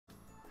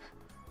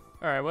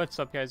Alright, what's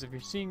up guys? If you're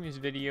seeing this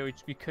video,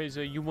 it's because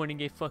you want to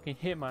get fucking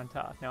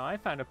Hitmontop. Now, I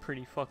found a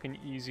pretty fucking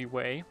easy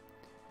way.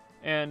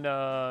 And,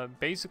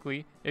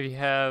 basically, if you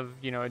have,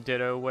 a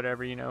Ditto,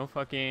 whatever,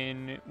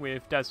 fucking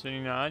with Destiny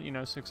not,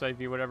 6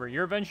 IV, whatever,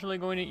 you're eventually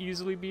going to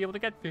easily be able to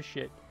get this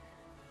shit.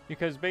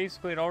 Because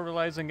basically it all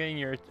relies on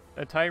getting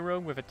a tie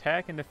rogue with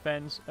attack and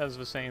defense as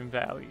the same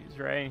values,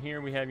 right? And here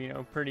we have,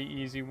 pretty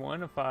easy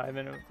one, a 5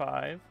 and a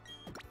 5.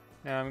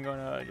 Now I'm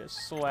gonna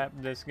just slap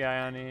this guy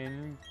on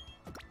in.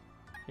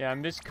 Yeah,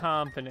 I'm just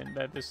confident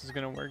that this is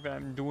gonna work, that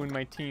I'm doing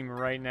my team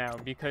right now,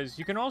 because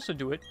you can also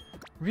do it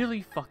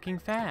really fucking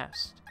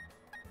fast.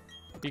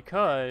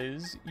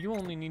 Because you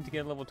only need to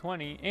get level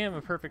 20, and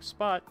the perfect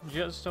spot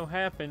just so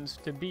happens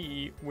to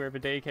be where the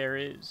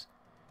daycare is.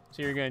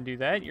 So you're gonna do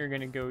that, you're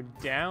gonna go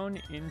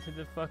down into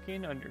the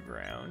fucking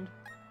underground,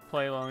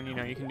 play alone,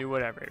 you can do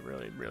whatever, it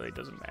really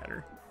doesn't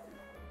matter.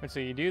 But so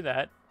you do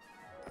that,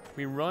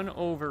 we run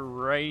over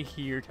right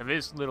here to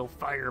this little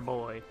fire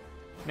boy.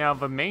 Now,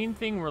 the main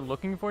thing we're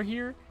looking for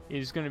here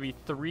is going to be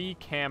 3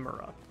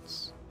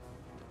 Camerupts.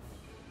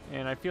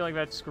 And I feel like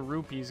that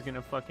Skorupi's going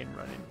to fucking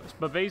run into us.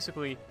 But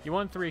basically, you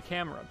want 3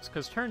 Camerupts,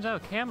 because turns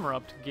out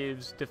Camerupt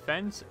gives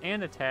defense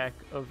and attack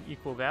of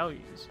equal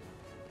values.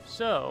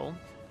 So,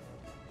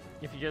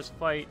 if you just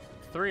fight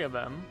 3 of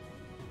them,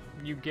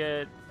 you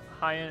get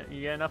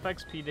enough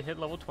XP to hit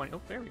level 20.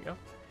 Oh, there we go.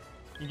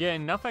 You get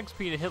enough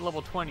XP to hit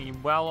level 20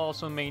 while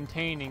also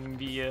maintaining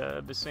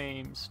the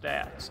same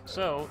stats.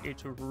 So,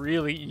 it's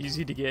really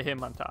easy to get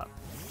him on top.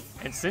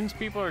 And since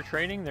people are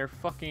trading their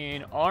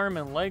fucking arm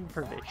and leg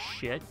for this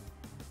shit,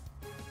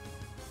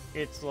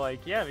 it's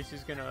like, yeah, this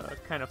is gonna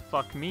kind of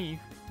fuck me,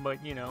 but,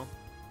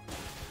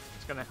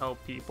 it's gonna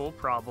help people,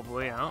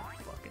 probably. I don't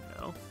fucking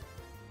know.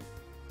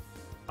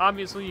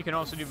 Obviously, you can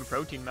also do the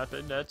protein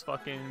method. That's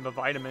fucking the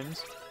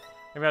vitamins.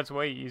 I mean, that's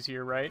way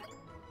easier, right?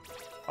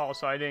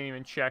 Also, I didn't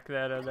even check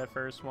that that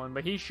first one,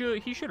 but he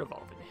should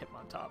evolve into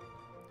Hitmontop.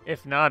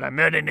 If not, I'm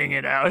editing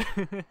it out.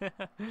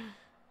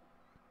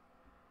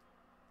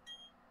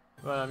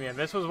 But yeah,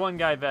 this was one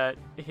guy that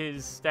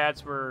his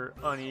stats were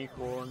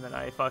unequal, and then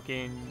I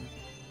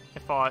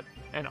fought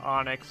an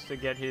Onyx to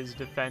get his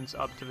defense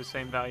up to the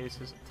same value as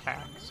his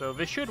attack. So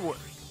this should work.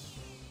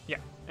 Yeah,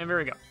 and there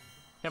we go,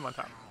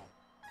 Hitmontop.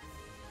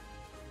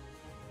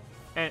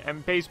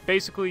 And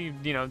basically,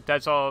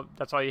 that's all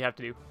you have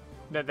to do.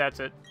 That's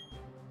it.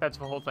 That's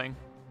the whole thing.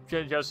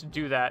 Just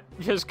do that.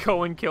 Just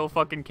go and kill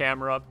fucking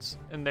Camerupts,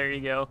 and there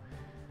you go.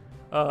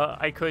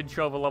 I could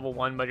show the level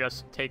 1, but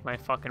just take my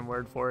fucking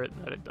word for it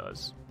that it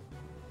does.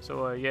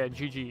 So, yeah,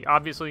 GG.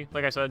 Obviously,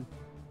 like I said,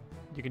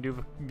 you can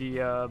do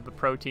the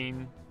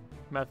protein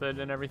method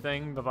and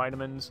everything, the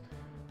vitamins,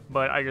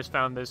 but I just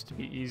found this to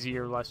be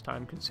easier, less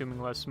time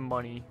consuming, less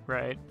money,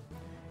 right?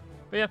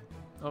 But yeah,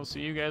 I'll see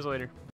you guys later.